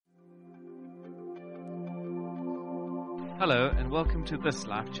Hello and welcome to this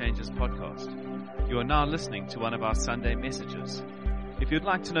Life Changes podcast. You are now listening to one of our Sunday messages. If you'd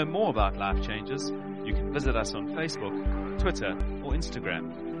like to know more about Life Changes, you can visit us on Facebook, Twitter, or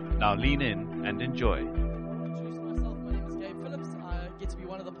Instagram. Now lean in and enjoy. Introduce myself. My name is Gabe Phillips. I get to be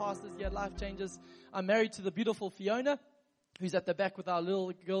one of the pastors here at Life Changes. I'm married to the beautiful Fiona, who's at the back with our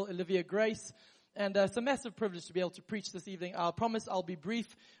little girl Olivia Grace. And it's a massive privilege to be able to preach this evening. I promise I'll be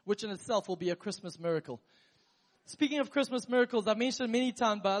brief, which in itself will be a Christmas miracle. Speaking of Christmas miracles, I've mentioned it many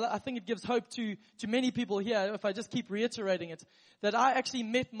times, but I think it gives hope to many people here, if I just keep reiterating it, that I actually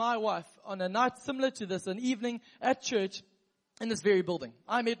met my wife on a night similar to this, an evening at church in this very building.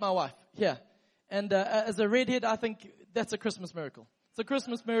 I met my wife here. And as a redhead, I think that's a Christmas miracle. It's a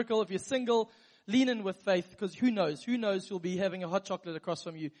Christmas miracle. If you're single, lean in with faith, because who knows you'll be having a hot chocolate across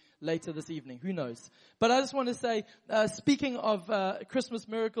from you later this evening. Who knows? But I just want to say, speaking of Christmas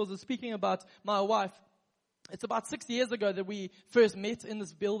miracles and speaking about my wife, it's about 6 years ago that we first met in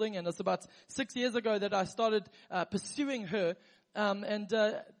this building, and it's about 6 years ago that I started pursuing her. I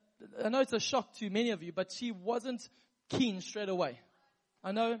know it's a shock to many of you, but she wasn't keen straight away.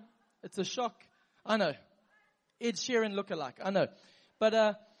 I know, it's a shock. I know. Ed Sheeran lookalike. I know.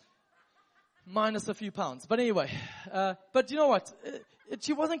 But minus a few pounds. But anyway, but you know what?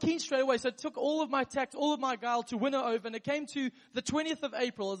 She wasn't keen straight away, so it took all of my tact, all of my guile to win her over, and it came to the 20th of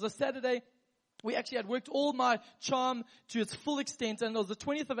April. It was a Saturday. We actually had worked all my charm to its full extent, and it was the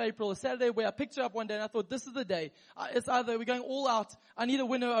 20th of April, a Saturday, where I picked her up one day, and I thought, this is the day. It's either we're going all out, I need to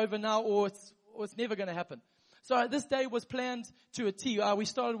win her over now, or it's never going to happen. So this day was planned to a T. We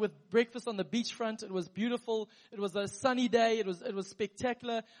started with breakfast on the beachfront. It was beautiful. It was a sunny day. It was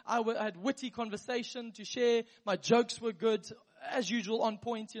spectacular. I had witty conversation to share. My jokes were good, as usual, on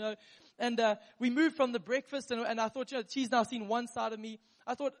point, you know. And we moved from the breakfast, and I thought, you know, she's now seen one side of me.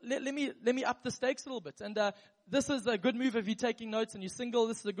 I thought, let me up the stakes a little bit. And this is a good move if you're taking notes and you're single.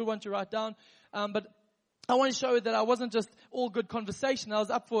 This is a good one to write down. But I want to show you that I wasn't just all good conversation. I was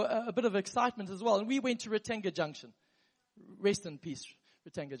up for a bit of excitement as well. And we went to Ratanga Junction. Rest in peace,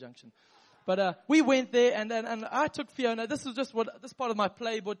 Ratanga Junction. But we went there, and I took Fiona. This is just this part of my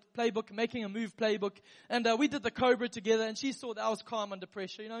playbook, making a move playbook. And we did the Cobra together, and she saw that I was calm under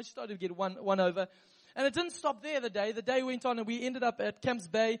pressure. You know, she started to get one over. And it didn't stop there the day. The day went on, and we ended up at Camps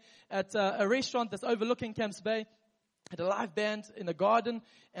Bay at a restaurant that's overlooking Camps Bay. Had a live band in a garden,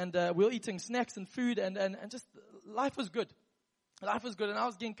 and we were eating snacks and food, and just life was good. Life was good, and I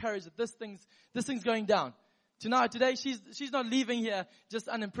was getting encouraged that this thing's going down. Today, she's not leaving here just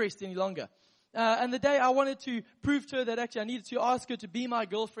unimpressed any longer. And the day I wanted to prove to her that actually I needed to ask her to be my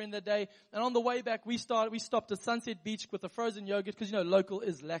girlfriend that day. And on the way back, we stopped at Sunset Beach with a frozen yogurt, because, you know, local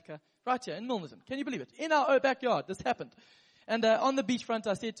is lekker. Right here in Milnerton. Can you believe it? In our backyard, this happened. And on the beachfront,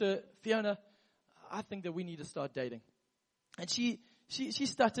 I said to her, Fiona, I think that we need to start dating. And she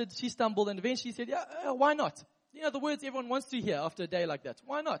stuttered, she stumbled, and eventually said, yeah, why not? You know, the words everyone wants to hear after a day like that.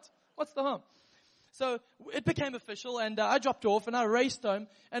 Why not? What's the harm? So it became official, and I dropped off, and I raced home.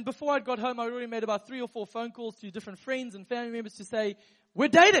 And before I got home, I already made about 3 or 4 phone calls to different friends and family members to say, we're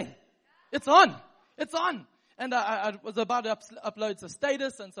dating. It's on. It's on. And I was about to upload some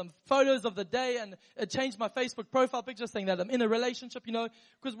status and some photos of the day, and it changed my Facebook profile picture saying that I'm in a relationship, you know,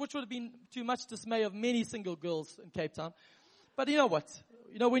 which would have been too much dismay of many single girls in Cape Town. But you know what?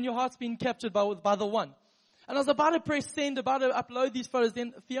 You know, when your heart's been captured by the one. And I was about to press send, about to upload these photos.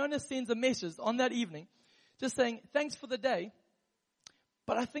 Then Fiona sends a message on that evening just saying, thanks for the day,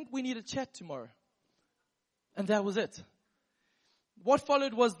 but I think we need to chat tomorrow. And that was it. What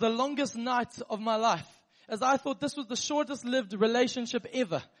followed was the longest night of my life, as I thought this was the shortest lived relationship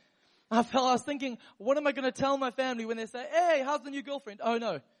ever. I was thinking, what am I going to tell my family when they say, hey, how's the new girlfriend? Oh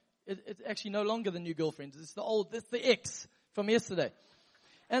no, it's actually no longer the new girlfriend. It's the ex from yesterday.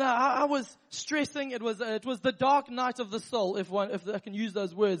 And I was stressing. It was the dark night of the soul, if I can use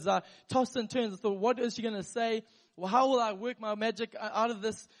those words. I tossed and turned. I thought, what is she going to say? Well, how will I work my magic out of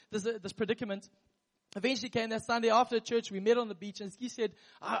this predicament? Eventually came that Sunday after church. We met on the beach, and he said,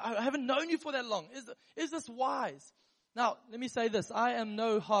 I haven't known you for that long. Is this wise? Now, let me say this. I am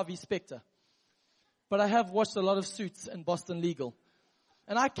no Harvey Specter, but I have watched a lot of Suits and Boston Legal.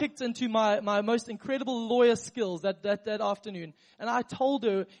 And I kicked into my most incredible lawyer skills that afternoon. And I told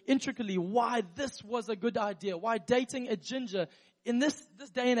her intricately why this was a good idea, why dating a ginger in this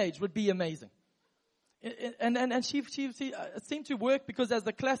day and age would be amazing. And she it seemed to work, because as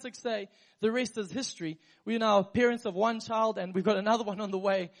the classics say, the rest is history. We're now parents of one child, and we've got another one on the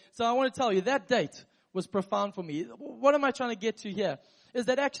way. So I want to tell you, that date was profound for me. What am I trying to get to here? Is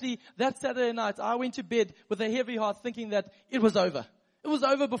that actually that Saturday night, I went to bed with a heavy heart thinking that it was over. It was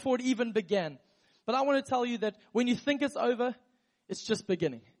over before it even began. But I want to tell you that when you think it's over, it's just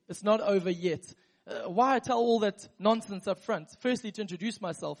beginning. It's not over yet. Why I tell all that nonsense up front? Firstly, to introduce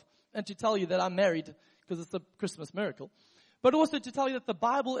myself and to tell you that I'm married, because it's the Christmas miracle. But also to tell you that the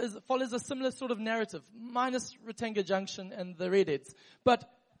Bible follows a similar sort of narrative, minus Rotanga Junction and the redheads. But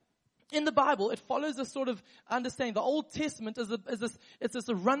in the Bible, it follows a sort of understanding. The Old Testament is this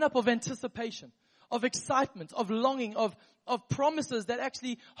run-up of anticipation, of excitement, of longing, of promises that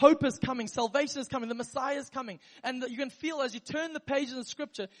actually hope is coming, salvation is coming, the Messiah is coming. And you can feel as you turn the pages in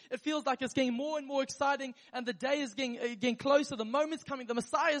Scripture, it feels like it's getting more and more exciting, and the day is getting closer, the moment's coming, the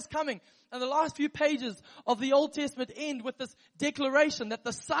Messiah is coming. And the last few pages of the Old Testament end with this declaration that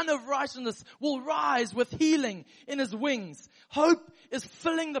the Son of Righteousness will rise with healing in His wings. Hope is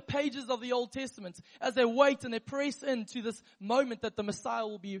filling the pages of the Old Testament as they wait and they press into this moment that the Messiah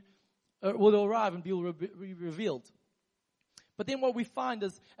will arrive and be revealed. But then what we find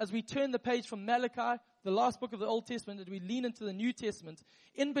is, as we turn the page from Malachi, the last book of the Old Testament, and we lean into the New Testament,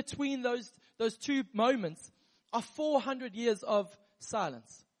 in between those two moments are 400 years of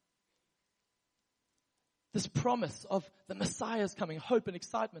silence. This promise of the Messiah is coming, hope and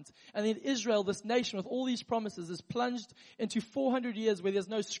excitement. And then Israel, this nation with all these promises, is plunged into 400 years where there's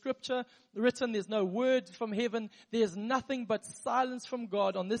no scripture written, there's no word from heaven, there's nothing but silence from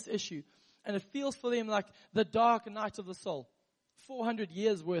God on this issue. And it feels for them like the dark night of the soul. 400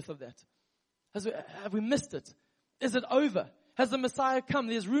 years worth of that. Have we missed it? Is it over? Has the Messiah come?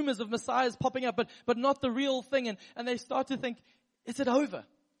 There's rumors of Messiahs popping up, but not the real thing. And they start to think, is it over?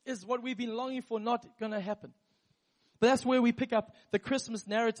 Is what we've been longing for not going to happen? But that's where we pick up the Christmas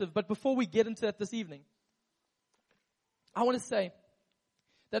narrative. But before we get into that this evening, I want to say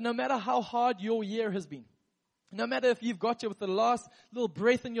that no matter how hard your year has been, no matter if you've got you with the last little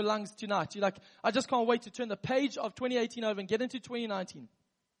breath in your lungs tonight, you're like, I just can't wait to turn the page of 2018 over and get into 2019.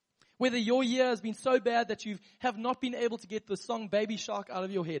 Whether your year has been so bad that you have not been able to get the song Baby Shark out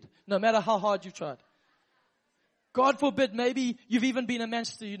of your head, no matter how hard you've tried. God forbid, maybe you've even been a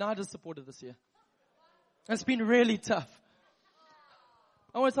Manchester United supporter this year. It's been really tough.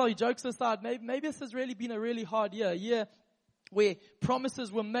 I want to tell you, jokes aside, maybe this has really been a really hard year. A year where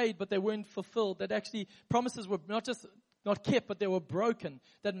promises were made, but they weren't fulfilled. That actually promises were not kept, but they were broken.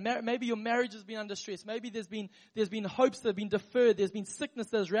 That maybe your marriage has been under stress. Maybe there's been hopes that have been deferred. There's been sickness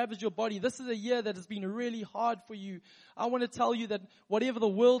that has ravaged your body. This is a year that has been really hard for you. I want to tell you that whatever the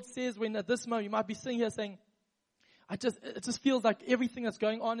world says, when at this moment you might be sitting here saying, it just feels like everything that's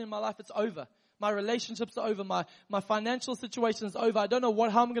going on in my life, it's over. My relationships are over. My financial situation is over. I don't know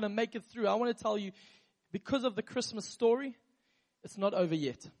how I'm going to make it through. I want to tell you, because of the Christmas story, it's not over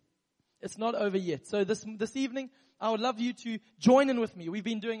yet. It's not over yet. So this evening, I would love you to join in with me. We've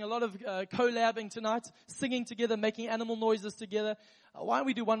been doing a lot of collabing tonight, singing together, making animal noises together. Why don't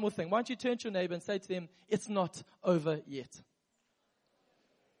we do one more thing? Why don't you turn to your neighbor and say to them, it's not over yet.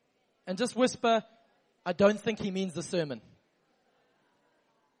 And just whisper, I don't think he means the sermon.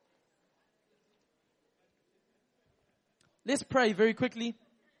 Let's pray very quickly.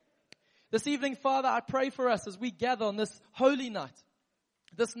 This evening, Father, I pray for us as we gather on this holy night.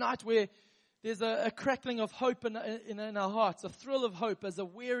 This night where there's a crackling of hope in our hearts, a thrill of hope as a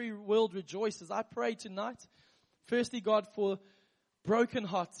weary world rejoices. I pray tonight, firstly, God, for broken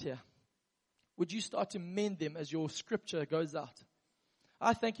hearts here. Would you start to mend them as your scripture goes out?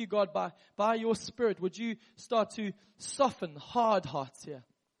 I thank you, God, by your Spirit, would you start to soften hard hearts here?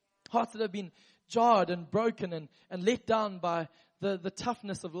 Hearts that have been jarred and broken and let down by the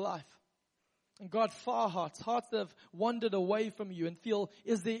toughness of life. And God, far hearts that have wandered away from you and feel,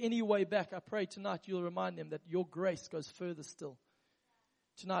 is there any way back? I pray tonight you'll remind them that your grace goes further still.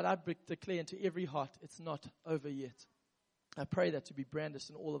 Tonight I declare into every heart, it's not over yet. I pray that to be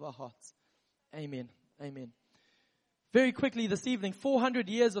brandished in all of our hearts. Amen. Amen. Very quickly this evening, 400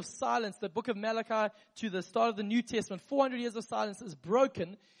 years of silence, the book of Malachi to the start of the New Testament, 400 years of silence is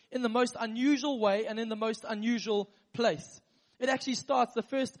broken in the most unusual way and in the most unusual place. It actually starts, the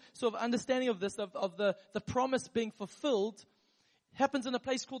first sort of understanding of this, of the promise being fulfilled, happens in a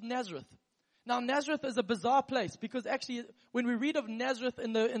place called Nazareth. Now, Nazareth is a bizarre place because actually, when we read of Nazareth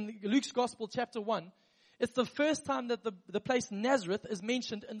in Luke's Gospel, chapter 1, it's the first time that the place Nazareth is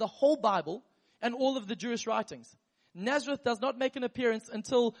mentioned in the whole Bible and all of the Jewish writings. Nazareth does not make an appearance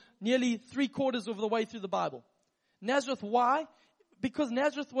until nearly 3/4 of the way through the Bible. Nazareth, why? Because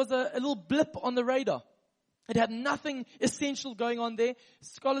Nazareth was a little blip on the radar. It had nothing essential going on there.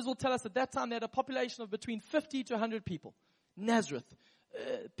 Scholars will tell us at that time they had a population of between 50 to 100 people. Nazareth.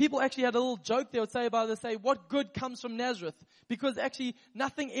 People actually had a little joke they would say about it. They say, what good comes from Nazareth? Because actually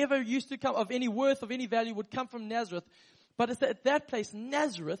nothing ever used to come of any worth, of any value would come from Nazareth. But it's at that place,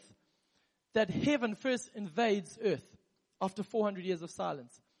 Nazareth, that heaven first invades earth after 400 years of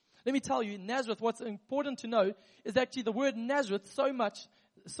silence. Let me tell you, Nazareth, what's important to know is actually the word Nazareth so much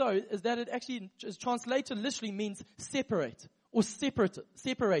so is that it actually is translated literally means separate or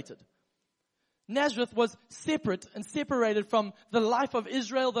separated. Nazareth was separate and separated from the life of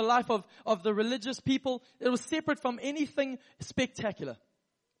Israel, the life of the religious people. It was separate from anything spectacular.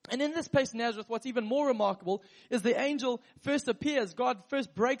 And in this place, Nazareth, what's even more remarkable is the angel first appears. God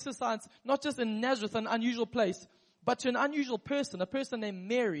first breaks the silence, not just in Nazareth, an unusual place, but to an unusual person, a person named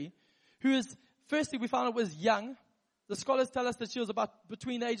Mary, who is, firstly, we found out was young. The scholars tell us that she was about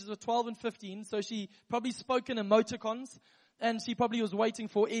between the ages of 12 and 15, so she probably spoke in emoticons, and she probably was waiting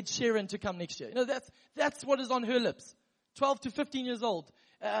for Ed Sheeran to come next year. You know, that's what is on her lips. 12 to 15 years old.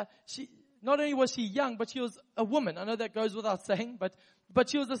 Not only was she young, but she was a woman. I know that goes without saying, but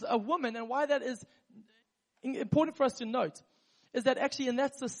she was a woman, and why that is important for us to note is that actually in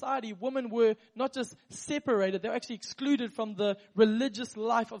that society, women were not just separated, they were actually excluded from the religious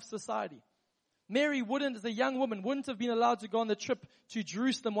life of society. Mary as a young woman, wouldn't have been allowed to go on the trip to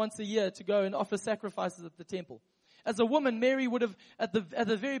Jerusalem once a year to go and offer sacrifices at the temple. As a woman, Mary would have, at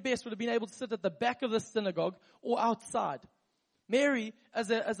the very best, would have been able to sit at the back of the synagogue or outside. Mary, as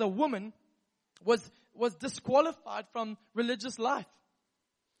a woman, was disqualified from religious life.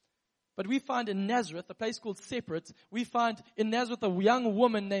 But we find in Nazareth, a place called Separate, we find in Nazareth a young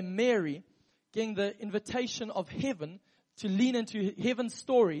woman named Mary getting the invitation of heaven to lean into heaven's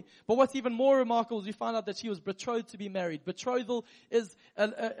story. But what's even more remarkable is we find out that she was betrothed to be married. Betrothal is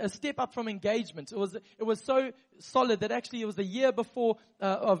a step up from engagement. It was so solid that actually it was a year before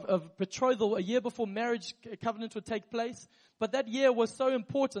of betrothal, a year before marriage covenant would take place. But that year was so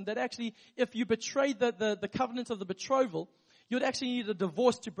important that actually if you betrayed the covenant of the betrothal, you would actually need a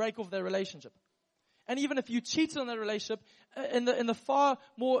divorce to break off their relationship. And even if you cheated on that relationship, in the far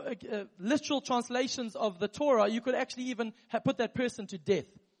more literal translations of the Torah, you could actually even put that person to death.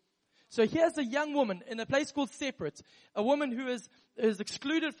 So here's a young woman in a place called Separate, a woman who is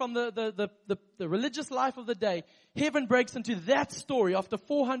excluded from the religious life of the day. Heaven breaks into that story after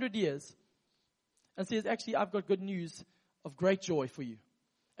 400 years and says, actually, I've got good news of great joy for you.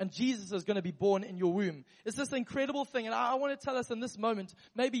 And Jesus is going to be born in your womb. It's this incredible thing. And I want to tell us in this moment,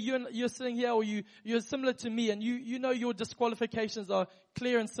 maybe you're sitting here or you're similar to me and you know your disqualifications are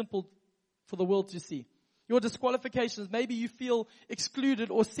clear and simple for the world to see. Your disqualifications, maybe you feel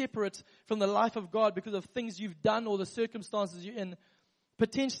excluded or separate from the life of God because of things you've done or the circumstances you're in.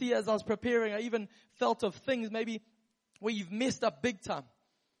 Potentially, as I was preparing, I even felt of things maybe where you've messed up big time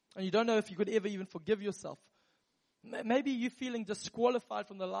and you don't know if you could ever even forgive yourself. Maybe you're feeling disqualified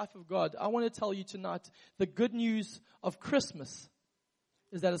from the life of God. I want to tell you tonight, the good news of Christmas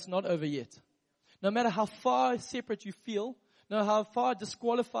is that it's not over yet. No matter how far separate you feel, no matter how far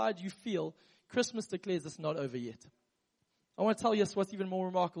disqualified you feel, Christmas declares it's not over yet. I want to tell you what's even more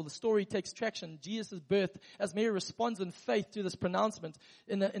remarkable. The story takes traction. Jesus' birth, as Mary responds in faith to this pronouncement,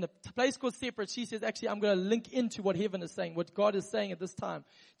 in a place called Separate, she says, actually, I'm going to link into what heaven is saying, what God is saying at this time.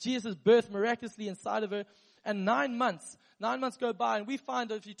 Jesus' birth miraculously inside of her. And 9 months go by, and we find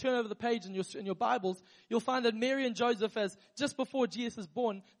that if you turn over the page in your Bibles, you'll find that Mary and Joseph, as just before Jesus is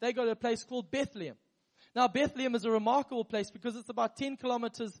born, they go to a place called Bethlehem. Now, Bethlehem is a remarkable place because it's about 10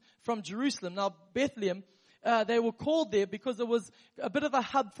 kilometers from Jerusalem. Now, Bethlehem, they were called there because it was a bit of a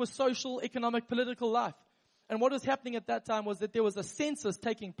hub for social, economic, political life. And what was happening at that time was that there was a census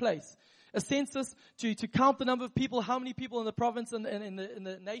taking place. A census to count the number of people, how many people in the province and in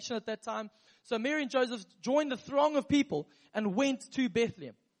the nation at that time. So Mary and Joseph joined the throng of people and went to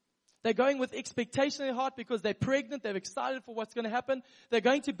Bethlehem. They're going with expectation in their heart because they're pregnant, they're excited for what's going to happen. They're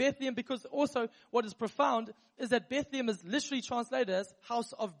going to Bethlehem because also what is profound is that Bethlehem is literally translated as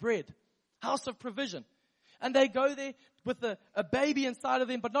house of bread, house of provision. And they go there with a baby inside of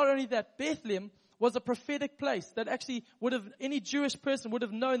them, but not only that, Bethlehem was a prophetic place that actually any Jewish person would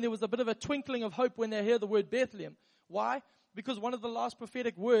have known there was a bit of a twinkling of hope when they hear the word Bethlehem. Why? Because one of the last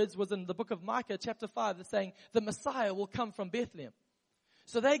prophetic words was in the book of Micah, chapter 5, that's saying the Messiah will come from Bethlehem.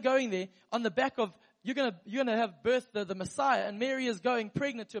 So they're going there on the back of, you're gonna have birth the Messiah, and Mary is going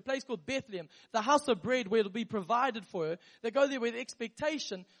pregnant to a place called Bethlehem, the house of bread where it'll be provided for her. They go there with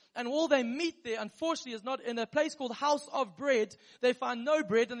expectation, and all they meet there, unfortunately, is not in a place called house of bread. They find no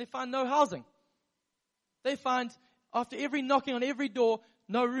bread and they find no housing. They find, after every knocking on every door,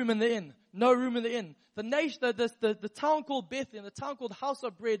 no room in the inn. No room in the inn. The town called Bethlehem, the town called House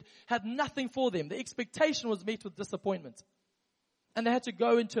of Bread, had nothing for them. The expectation was met with disappointment. And they had to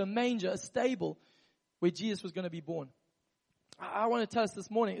go into a manger, a stable, where Jesus was going to be born. I want to tell us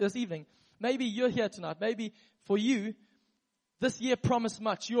this evening, maybe you're here tonight. Maybe for you, This year promised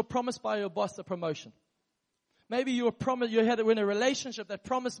much. You were promised by your boss a promotion. Maybe you had in a relationship that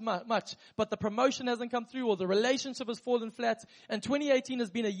promised much, but the promotion hasn't come through or the relationship has fallen flat. And 2018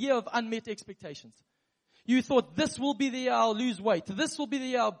 has been a year of unmet expectations. You thought, this will be the year I'll lose weight. This will be the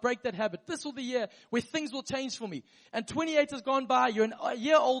year I'll break that habit. This will be the year where things will change for me. And 28 has gone by. You're a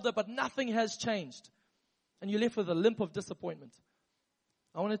year older, but nothing has changed. And you're left with a limp of disappointment.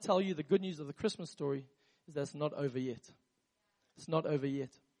 I want to tell you the good news of the Christmas story is that it's not over yet. It's not over yet.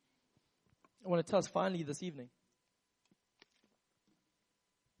 I want to tell us finally this evening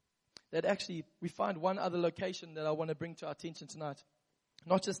that actually we find one other location that I want to bring to our attention tonight.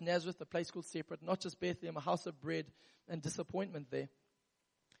 Not just Nazareth, a place called Separate, not just Bethlehem, a house of bread and disappointment there.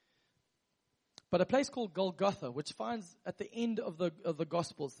 But a place called Golgotha, which finds at the end of the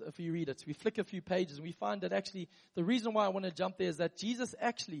Gospels, if you read it. We flick a few pages and we find that actually the reason why I want to jump there is that Jesus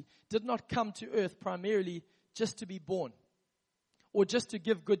actually did not come to earth primarily just to be born or just to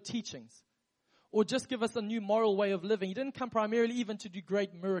give good teachings or just give us a new moral way of living. He didn't come primarily even to do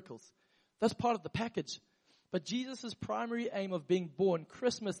great miracles. That's part of the package. But Jesus' primary aim of being born,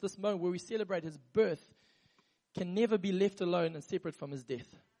 Christmas, this moment where we celebrate his birth, can never be left alone and separate from his death.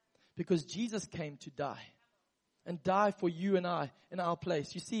 Because Jesus came to die. And die for you and I in our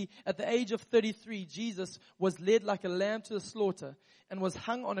place. You see, at the age of 33, Jesus was led like a lamb to the slaughter and was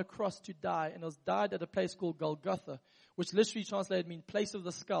hung on a cross to die. And was died at a place called Golgotha, which literally translated means place of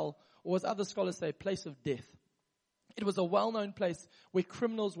the skull, or as other scholars say, place of death. It was a well-known place where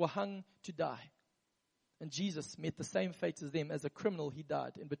criminals were hung to die. And Jesus met the same fate as them. As a criminal, he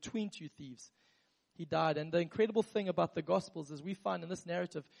died. In between two thieves, he died. And the incredible thing about the Gospels is we find in this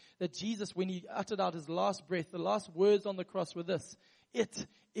narrative that Jesus, when he uttered out his last breath, the last words on the cross were this: it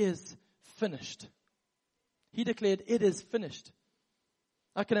is finished. He declared, it is finished.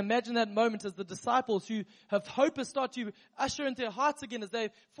 I can imagine that moment as the disciples who have hope has started to usher into their hearts again as they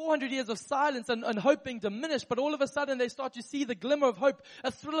 400 years of silence and hope being diminished, but all of a sudden they start to see the glimmer of hope,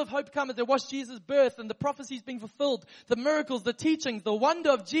 a thrill of hope come as they watch Jesus' birth and the prophecies being fulfilled, the miracles, the teachings, the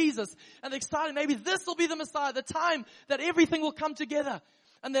wonder of Jesus, and they're excited, maybe this will be the Messiah, the time that everything will come together.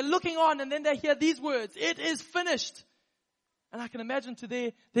 And they're looking on and then they hear these words, it is finished. And I can imagine to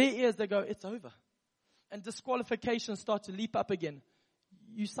their ears they go, it's over. And disqualifications start to leap up again.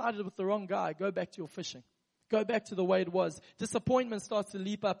 You sided with the wrong guy. Go back to your fishing. Go back to the way it was. Disappointment starts to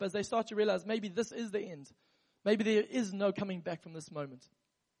leap up as they start to realize maybe this is the end. Maybe there is no coming back from this moment.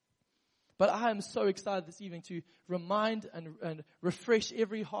 But I am so excited this evening to remind and refresh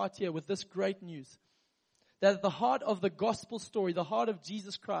every heart here with this great news. That at the heart of the gospel story, the heart of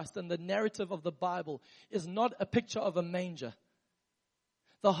Jesus Christ and the narrative of the Bible is not a picture of a manger.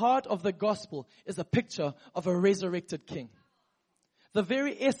 The heart of the gospel is a picture of a resurrected king. The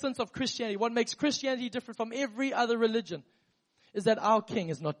very essence of Christianity, what makes Christianity different from every other religion, is that our king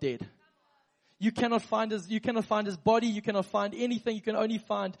is not dead. You cannot find his body, you cannot find anything, you can only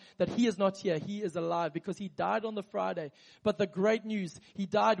find that he is not here. He is alive because he died on the Friday. But the great news, he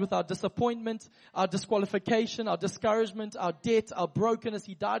died with our disappointment, our disqualification, our discouragement, our debt, our brokenness.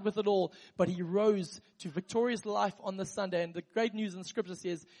 He died with it all, but he rose to victorious life on the Sunday. And the great news in Scripture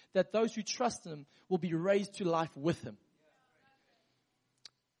says that those who trust in him will be raised to life with him.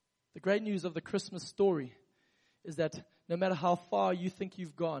 The great news of the Christmas story is that no matter how far you think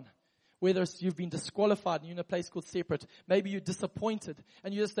you've gone, whether you've been disqualified and you're in a place called separate, maybe you're disappointed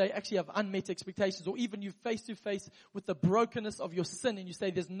and you just say, actually have unmet expectations, or even you're face to face with the brokenness of your sin and you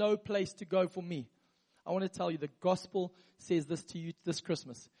say, there's no place to go for me. I want to tell you, the gospel says this to you this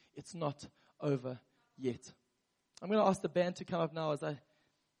Christmas. It's not over yet. I'm going to ask the band to come up now as I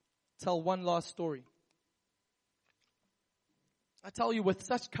tell one last story. I tell you with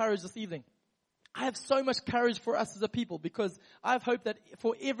such courage this evening, I have so much courage for us as a people because I have hope that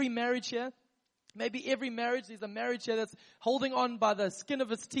for every marriage here, maybe every marriage, there's a marriage here that's holding on by the skin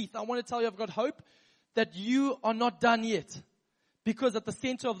of its teeth. I want to tell you I've got hope that you are not done yet because at the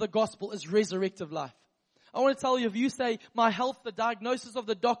center of the gospel is resurrective life. I want to tell you, if you say, my health, the diagnosis of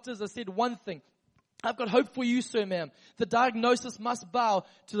the doctors has said one thing, I've got hope for you, sir, ma'am. The diagnosis must bow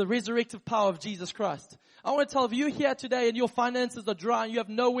to the resurrective power of Jesus Christ. I want to tell you, if you're here today and your finances are dry and you have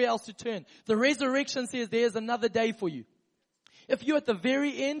nowhere else to turn, the resurrection says there's another day for you. If you're at the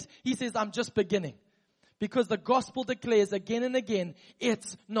very end, he says, I'm just beginning. Because the gospel declares again and again,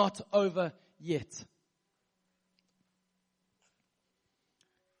 it's not over yet.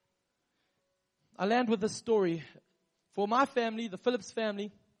 I land with this story. For my family, the Phillips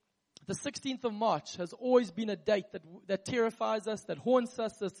family, the 16th of March has always been a date that terrifies us, that haunts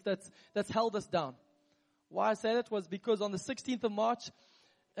us, that's held us down. Why I say that was because on the 16th of March,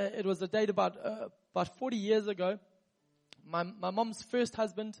 it was a date about 40 years ago, My mom's first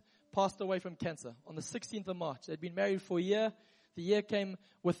husband passed away from cancer on the 16th of March. They'd been married for a year. The year came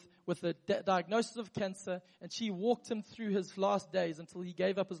with the diagnosis of cancer, and she walked him through his last days until he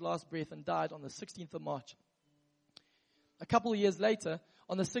gave up his last breath and died on the 16th of March. A couple of years later,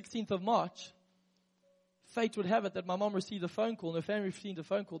 on the 16th of March, fate would have it that my mom received a phone call, and her family received a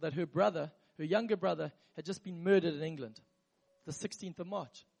phone call that her brother, her younger brother, had just been murdered in England, the 16th of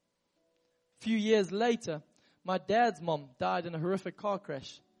March. A few years later, my dad's mom died in a horrific car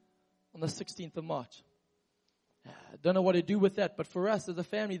crash on the 16th of March. I don't know what to do with that, but for us as a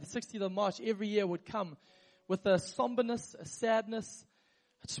family, the 16th of March every year would come with a somberness, a sadness.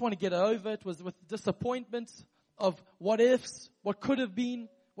 I just want to get over it. Was with disappointment of what ifs, what could have been,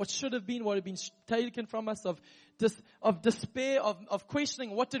 what should have been, what had been taken from us, of despair, of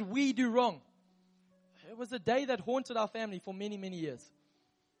questioning, what did we do wrong? It was a day that haunted our family for many, many years.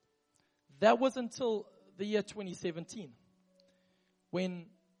 That was until the year 2017, when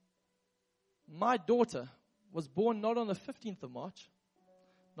my daughter was born not on the 15th of March,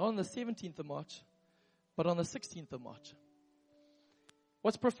 not on the 17th of March, but on the 16th of March.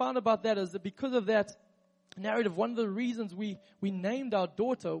 What's profound about that is that because of that narrative, one of the reasons we named our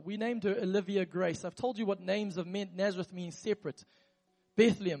daughter, we named her Olivia Grace. I've told you what names of Nazareth mean separate.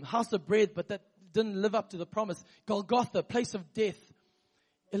 Bethlehem, house of bread, but that didn't live up to the promise. Golgotha, place of death.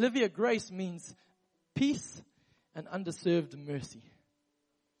 Olivia Grace means peace and underserved mercy.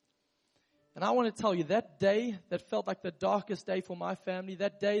 And I want to tell you, that day that felt like the darkest day for my family,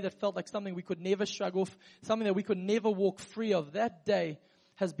 that day that felt like something we could never shrug off, something that we could never walk free of, that day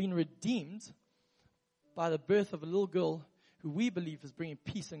has been redeemed by the birth of a little girl who we believe is bringing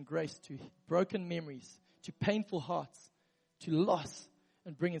peace and grace to broken memories, to painful hearts, to loss,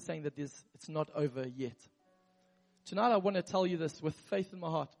 and saying that it's not over yet. Tonight I want to tell you this with faith in my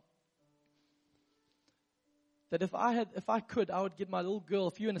heart. That if I could, I would get my little girl,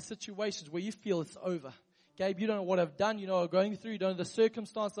 if you're in a situation where you feel it's over. Gabe, you don't know what I've done, you know what I'm going through, you don't know the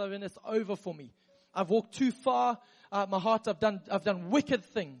circumstance I'm in, it's over for me. I've walked too far, my heart, I've done wicked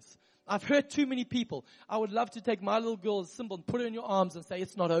things. I've hurt too many people. I would love to take my little girl's symbol and put her in your arms and say,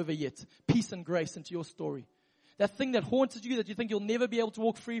 it's not over yet. Peace and grace into your story. That thing that haunted you, that you think you'll never be able to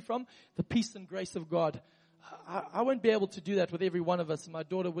walk free from, the peace and grace of God. I won't be able to do that with every one of us, and my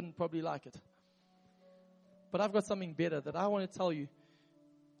daughter wouldn't probably like it. But I've got something better that I want to tell you.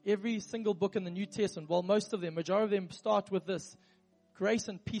 Every single book in the New Testament, well, most of them, majority of them start with this: grace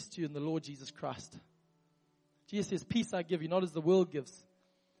and peace to you in the Lord Jesus Christ. Jesus says, peace I give you, not as the world gives,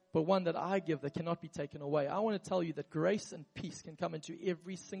 but one that I give that cannot be taken away. I want to tell you that grace and peace can come into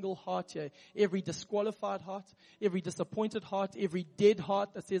every single heart here, every disqualified heart, every disappointed heart, every dead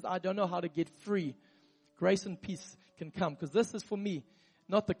heart that says, I don't know how to get free. Grace and peace can come, because this is for me,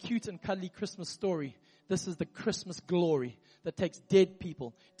 not the cute and cuddly Christmas story. This is the Christmas glory that takes dead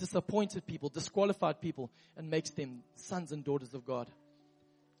people, disappointed people, disqualified people, and makes them sons and daughters of God.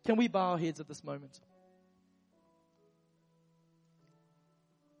 Can we bow our heads at this moment?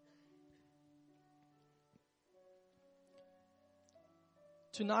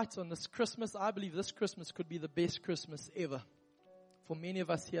 Tonight on this Christmas, I believe this Christmas could be the best Christmas ever for many of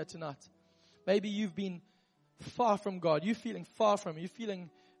us here tonight. Maybe you've been far from God. You're feeling far from Him. You're feeling,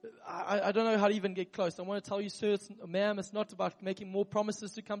 I don't know how to even get close. I want to tell you, sir, ma'am, it's not about making more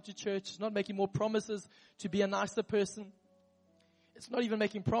promises to come to church. It's not making more promises to be a nicer person. It's not even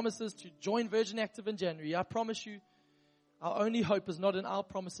making promises to join Virgin Active in January. I promise you, our only hope is not in our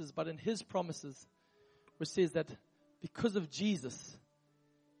promises, but in His promises, which says that because of Jesus,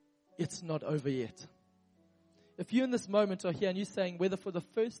 it's not over yet. If you in this moment are here and you're saying, whether for the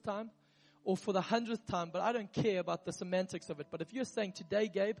first time or for the 100th time, but I don't care about the semantics of it. But if you're saying, today,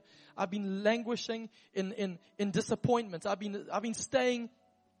 Gabe, I've been languishing in disappointment. I've been staying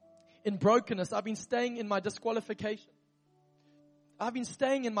in brokenness. I've been staying in my disqualification. I've been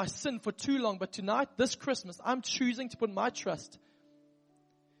staying in my sin for too long. But tonight, this Christmas, I'm choosing to put my trust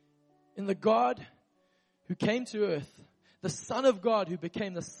in the God who came to earth, the Son of God who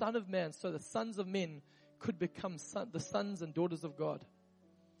became the Son of Man, so the sons of men could become the sons and daughters of God.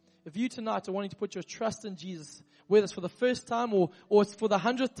 If you tonight are wanting to put your trust in Jesus, whether it's for the first time or it's for the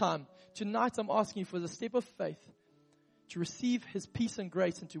 100th time, tonight I'm asking you for the step of faith to receive His peace and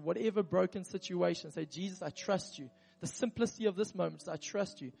grace into whatever broken situation. Say, Jesus, I trust you. The simplicity of this moment is, I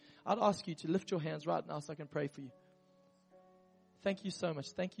trust you. I'd ask you to lift your hands right now so I can pray for you. Thank you so much.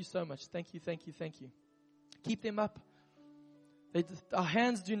 Thank you so much. Thank you, thank you, thank you. Keep them up. Our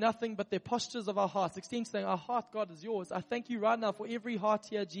hands do nothing but their postures of our hearts. Extend saying, our heart, God, is yours. I thank you right now for every heart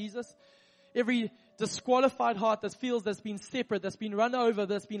here, Jesus. Every disqualified heart that feels that's been separate, that's been run over,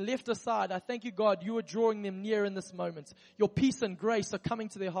 that's been left aside. I thank you, God, you are drawing them near in this moment. Your peace and grace are coming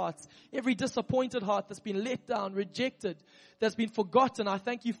to their hearts. Every disappointed heart that's been let down, rejected, that's been forgotten, I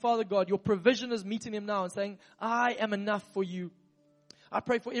thank you, Father God, your provision is meeting them now and saying, I am enough for you. I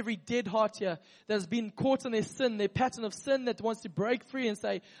pray for every dead heart here that has been caught in their sin, their pattern of sin, that wants to break free and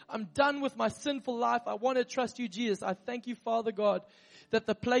say, I'm done with my sinful life. I want to trust you, Jesus. I thank you, Father God, that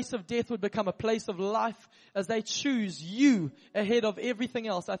the place of death would become a place of life as they choose you ahead of everything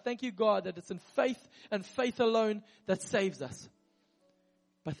else. I thank you, God, that it's in faith and faith alone that saves us.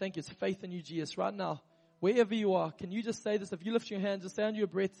 But thank you, it's faith in you, Jesus. Right now, wherever you are, can you just say this? If you lift your hand, just say under your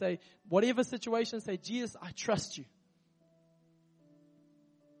breath, say, whatever situation, say, Jesus, I trust you.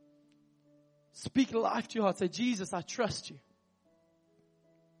 Speak life to your heart. Say, Jesus, I trust you.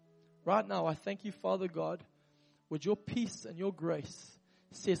 Right now, I thank you, Father God, would your peace and your grace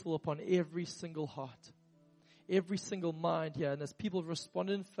settle upon every single heart, every single mind here. And as people respond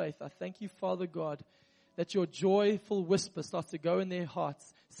in faith, I thank you, Father God, that your joyful whisper starts to go in their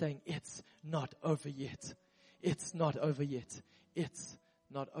hearts, saying, it's not over yet. It's not over yet. It's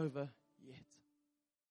not over yet.